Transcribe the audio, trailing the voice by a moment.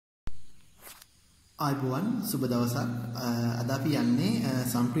ආයුබෝවන් සුබ දවසක්. අද අපි යන්නේ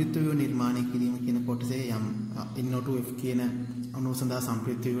සම්ප්‍රයුක්ත ව්‍යුහ නිර්මාණය කිරීම කියන කොටසේ යම් NO2F කියන අණුව සඳහා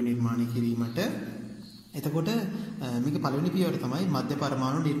සම්ප්‍රයුක්ත ව්‍යුහ නිර්මාණය කිරීමට. එතකොට මේක පළවෙනි පියවර තමයි මධ්‍ය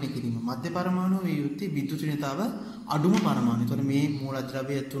පරමාණු නිර්ණය කිරීම. මධ්‍ය පරමාණු වේ යුත්තේ විද්‍යුත්ණතාව අඩුම පරමාණු. ඒතකොට මේ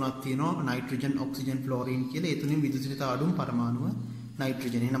මූලද්‍රව්‍ය තුනක් තියෙනවා නයිට්‍රජන්, ඔක්සිජන්, ෆ්ලෝරින් කියලා. ඒ තුنين විද්‍යුත්ණතාව අඩුම පරමාණුව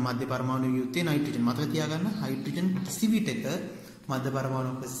නයිට්‍රජන්. එහෙනම් මධ්‍ය පරමාණු වේ යුත්තේ නයිට්‍රජන්. මතක තියාගන්න හයිඩ්‍රජන් කිසි විටක මධ්‍ය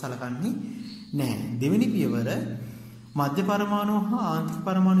පරමාණුක සලකන්නේ නැහැ. දෙවෙනි පියවර මධ්‍ය පරමාණු හා ආන්තික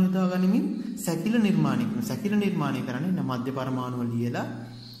පරමාණු යොදා ගනිමින් සැකිල නිර්මාණය කරනවා. සැකිල නිර්මාණය කරන්නේ මධ්‍ය පරමාණු ලියලා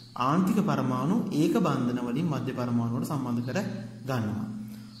ආන්තික පරමාණු ඒක බන්ධන වලින් මධ්‍ය පරමාණු වලට සම්බන්ධ කර ගන්නවා.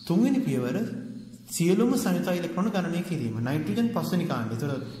 තුන්වෙනි පියවර සියලුම සංයුත ඉලෙක්ට්‍රෝන ගණනය කිරීම. නයිට්‍රජන් පස්වෙනි කාණ්ඩය.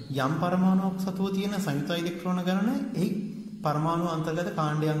 ඒතර යම් පරමාණුවක් සතුව තියෙන සංයුත ඉලෙක්ට්‍රෝන ගණන එහි පරමාණු අන්තර්ගත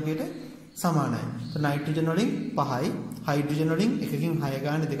කාණ්ඩය අංකයට සමානයි. නයිට්‍රජන් වලින් 5යි, හයිඩ්‍රජන් වලින් එකකින් 6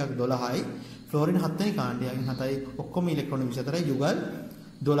 ගන්න දෙකක් 12යි, ෆ්ලෝරින් 7 වෙනි කාණ්ඩයෙන් 7යි, ඔක්කොම ඉලෙක්ට්‍රෝන 24යි, යුගල්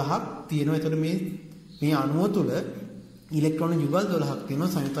 12ක් තියෙනවා. ඒතකොට මේ අණුව තුල ඉලෙක්ට්‍රෝන යුගල් 12ක්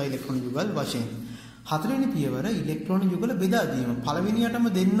තියෙනවා සංයුත ඉලෙක්ට්‍රෝන යුගල් වශයෙන්. හතරවෙනි පියවර ඉලෙක්ට්‍රෝන යුගල බෙදා දීම. පළවෙනියටම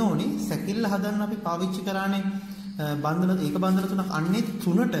දෙන්න ඕනේ සැකිල්ල හදන්න අපි පාවිච්චි කරානේ බන්ධන ඒක බන්ධන තුනක් අන්නේ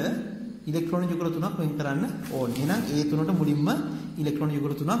තුනට ඉලෙක්ට්‍රෝන යුගල තුනක් වෙන් කරන්න ඕනේ. එහෙනම් ඒ තුනට මුලින්ම ඉලෙක්ට්‍රෝන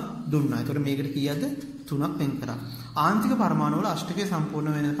යුගල තුනක් දුන්නා. ඒතකොට මේකට කීයද? තුනක් වෙන් කරා. ආන්තික පරමාණු වල අෂ්ටකය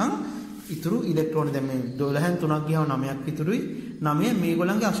සම්පූර්ණ වෙනකන් ඉතුරු ඉලෙක්ට්‍රෝන දැන් මේ 12න් 3ක් ගියාම 9ක් ඉතුරුයි. 9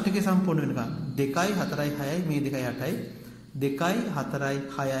 මේගොල්ලන්ගේ අෂ්ටකය සම්පූර්ණ වෙනකන් 2යි 4යි 6යි මේ 2යි 8යි 2යි 4යි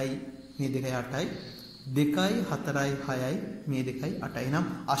 6යි මේ 2යි 8යි 2යි 4යි 6යි මේ 2යි 8යි නම්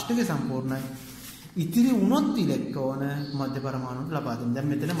අෂ්ටකය සම්පූර්ණයි. ඉතිරි වුණොත් ඉලෙක්ට්‍රෝන මධ්‍ය පරමාණුට ලබා දෙන්න. දැන්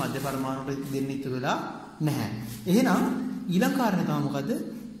මෙතන මධ්‍ය පරමාණුට දෙන්න ඉතුරු වෙලා නැහැ. එහෙනම් ඊළඟ කාරණේ තමයි මොකද?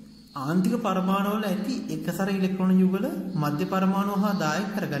 ආන්තික පරමාණු වල ඇති එකසර ඉලෙක්ට්‍රෝන යුගල මධ්‍ය පරමාණු හා දායක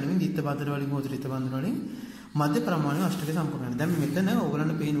කරගනිමින් දිත්ත බන්ධන වලින් හෝ ත්‍රිත්ත බන්ධන වලින් මධ්‍ය පරමාණු අෂ්ටකය සම්පූර්ණ වෙනවා. දැන් මෙතන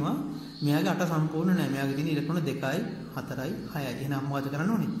ඕගලන්ට පේනවා මෙයාගේ 8 සම්පූර්ණ නැහැ. මෙයාගේ තියෙන ඉලෙක්ට්‍රෝන 2යි 4යි 6යි. එහෙනම් මොකද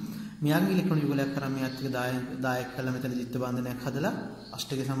කරන්න ඕනේ? මෙයාගේ ඉලෙක්ට්‍රෝන යුගලයක් කරන් මෙයාත් එක්ක දායක කරලා මෙතන දිත්ත බන්ධනයක් හදලා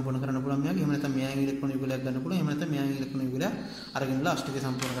අෂ්ටකය සම්පූර්ණ කරන්න පුළුවන් මෙයාගේ. එහෙම නැත්නම් මෙයාගේ ඉලෙක්ට්‍රෝන යුගලයක් ගන්න පුළුවන්. එහෙම නැත්නම් මෙයාගේ ඉලෙක්ට්‍රෝන යුගලයක් අරගෙනලා අෂ්ටකය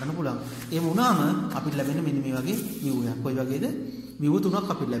සම්පූර්ණ කරන්න පුළුවන්. එහෙම වුණාම අපිට ලැබෙන්නේ මෙන්න මේ වගේ view එකක්. කොයි වගේද? view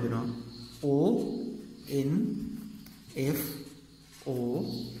තුනක් අපිට ලැබෙනවා. O N F O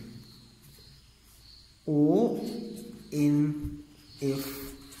O N F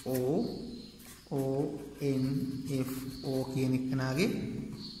O O N F O කියන එකනාගේ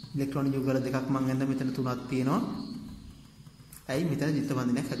ඉලෙක්ට්‍රෝන යුගල දෙකක් මම ගන්න මෙතන තුනක් තියෙනවා. ඇයි මෙතන චිත්ත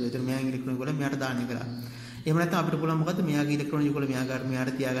බන්ධනයක් හදුවා. ඒතර මෙයාගේ ඉලෙක්ට්‍රෝන යුගල මෙයාට දාන්න කරා. එහෙම නැත්නම් අපිට පුළුවන් මොකද්ද මෙයාගේ ඉලෙක්ට්‍රෝන යුගල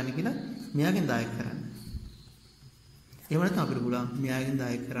මෙයාට තියාගන්න කියලා මෙයාගෙන් දායක කරන්න. එහෙම නැත්නම් අපිට පුළුවන් මෙයාගෙන්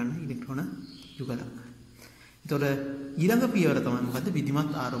දායක කරන්න ඉලෙක්ට්‍රෝන යුගලක්. ඒතොර ඊළඟ පියවර තමයි මොකද්ද?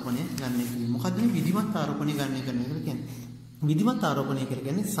 විධිමත් ආරෝපණය ගන්න එක. මොකද්ද මේ විධිමත් ආරෝපණය ගන්න එක කියන්නේ? විධිමත් ආරෝපණය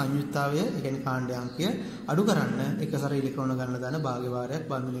කියන්නේ සංයුක්තාවය, ඒ කියන්නේ කාණ්ඩාංකය අඩු කරන්න එකසර ඉලෙක්ට්‍රෝන ගන්න දාන භාග්‍ය වාරයක්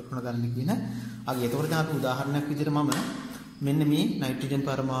බන්ධන ඉලෙක්ට්‍රෝන ගන්න කියන අගය. ඒතකොට දැන් අපි උදාහරණයක් විදිහට මම මෙන්න මේ නයිට්‍රජන්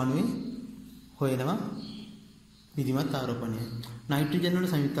පරමාණුවේ හොයනවා විධිමත් ආරෝපණය. නයිට්‍රජන් වල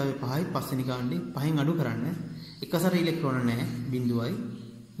සංයුක්තාවය 5යි, පස්වෙනි කාණ්ඩේ 5න් අඩු කරන්න එකසර ඉලෙක්ට්‍රෝන නැහැ 0යි.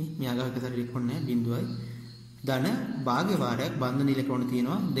 මෙයාගා එකසර ඉලෙක්ට්‍රෝන නැහැ 0යි. ධන භාග්‍ය වාරයක් බන්ධන ඉලෙක්ට්‍රෝන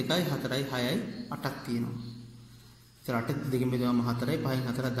තියෙනවා 2යි 4යි 6යි 8ක් තියෙනවා. ඒතර 8 දෙකෙන් බෙදුවම 4යි 5න්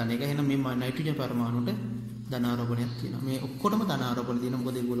 4ක් ධන එක. එහෙනම් මේ නයිට්‍රජන් පරමාණුට ධන ආරෝපණයක් තියෙනවා. මේ ඔක්කොටම ධන ආරෝපණ තියෙනවා.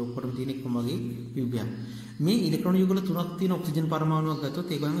 මොකද ඒගොල්ලෝ ඔක්කොටම තියෙන එකම වගේ විභජනයක්. මේ ඉලෙක්ට්‍රෝන යුගල තුනක් තියෙන ඔක්සිජන් පරමාණුවක් ගත්තොත්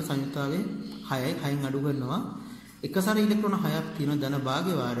ඒගොල්ලන්ගේ සංයුක්තාවය 6යි 6න් අඩු කරනවා. එකසර ඉලෙක්ට්‍රෝන 6ක් තියෙනවා. ධන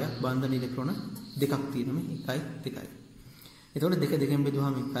භාග්‍ය වාරයක් බන්ධන ඉලෙක්ට්‍රෝන දෙකක් තියෙනවා. මේ 1යි 2යි. එතකොට 2 දෙකෙන්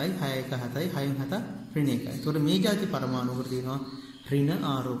බෙදුවම 1යි 6යි 1 7යි 6න් 7 ඍණ 1යි. එතකොට මේ જાති පරමාණු වල තියෙනවා ඍණ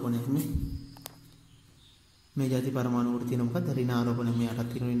ආරෝපණය. මේ જાති පරමාණු වල තියෙන මොකක්ද? ඍණ ආරෝපණය. මෙයාට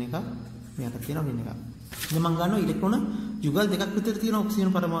තියෙන ඍණ එකක්, මෙයාට තියෙන ඍණ එකක්. දැන් මම ගන්නවා ඉලෙක්ට්‍රෝන යුගල් දෙකක් විතර තියෙන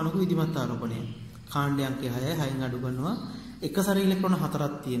ඔක්සිජන් පරමාණුක විධිමත් ආරෝපණය. කාණ්ඩ අංකය 6යි 6න් අඩු කරනවා. එකසර ඉලෙක්ට්‍රෝන 4ක්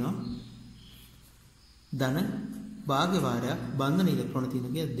තියෙනවා. ධන භාග්‍ය වාරයක් බන්ධන ඉලෙක්ට්‍රෝන තියෙන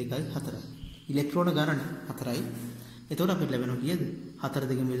කිය 2යි 4යි. ඉලෙක්ට්‍රෝන ගණන 4යි. එතකොට අපිට ලැබෙනවා කීයද? 4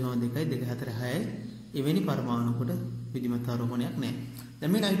 දෙකෙන් බෙදුවම 2යි 2 4 6යි. එවැනි පරමාණුකට විධිමත් ආරෝපණයක් නැහැ.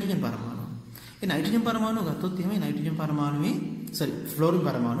 දැන් මේ නයිට්‍රජන් පරමාණු. ඒ නයිට්‍රජන් පරමාණු ගත්තොත් එහෙම නයිට්‍රජන් පරමාණුවේ ෆ්ලෝරින්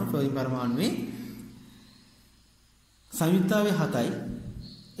පරමාණුවේ සංයුක්තාවය 7යි.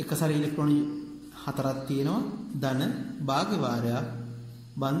 එකසර ඉලෙක්ට්‍රෝන 4ක් තියෙනවා. ධන භාග්‍ය වාරයක්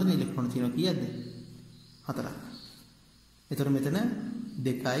බන්ධන ඉලෙක්ට්‍රෝන තියෙනවා කීයද? 4ක්. එතකොට මෙතන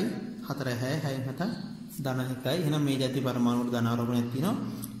 2යි 4යි 6යි 6න් 7 ධන 1යි. එහෙනම් මේ જાති පරමාණු වල ධන ආරෝපණයක් තියෙනවා.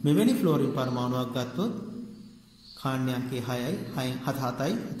 මෙවැනි ෆ්ලෝරින් පරමාණුවක් ගත්තොත් කාණ්ඩාංකය 6යි 6න්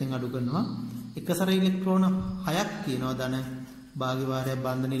 7යි 7න් අඩු කරනවා එකසර ඉලෙක්ට්‍රෝන 6ක් තියෙනවා ධන භාග්‍ය වාරයක්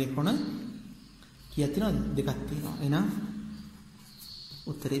බන්ධන ඉලෙක්ට්‍රෝන කීයක් තියෙනවද? 2ක් තියෙනවා. එහෙනම්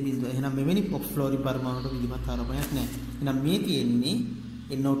උත්තරේ බිඳුව. එහෙනම් මෙවැනි ඔක්ස්ලෝරින් පරමාණුවට විධිමත් ආරෝපණයක් නැහැ. එහෙනම් මේ තියෙන්නේ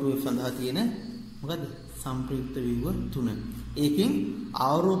NO2F සඳහා තියෙන මොකද්ද? සම්ප්‍රයුක්ත ව්‍යුහ 3. ඒකෙන්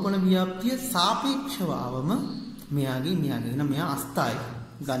ආරෝපණ ව්‍යාප්තිය සාපේක්ෂව අවම මෙයාගේ. එහෙනම් මෙයා අස්ථායි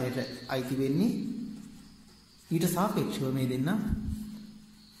ගණයට අයිති වෙන්නේ. ඊට සාපේක්ෂව මේ දෙන්න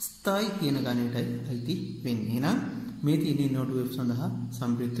ස්ථායි කියන ගණයටයි අයිති වෙන්නේ. එහෙනම් මේ තියෙන්නේ NO2F සඳහා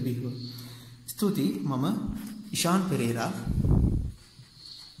සම්ප්‍රයුක්ත ව්‍යුහ. ස්තුතියි. මම ඉෂාන් පෙරේරා,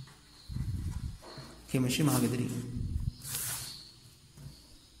 කෙමිස්ට්‍රි මහාගෙදරින්.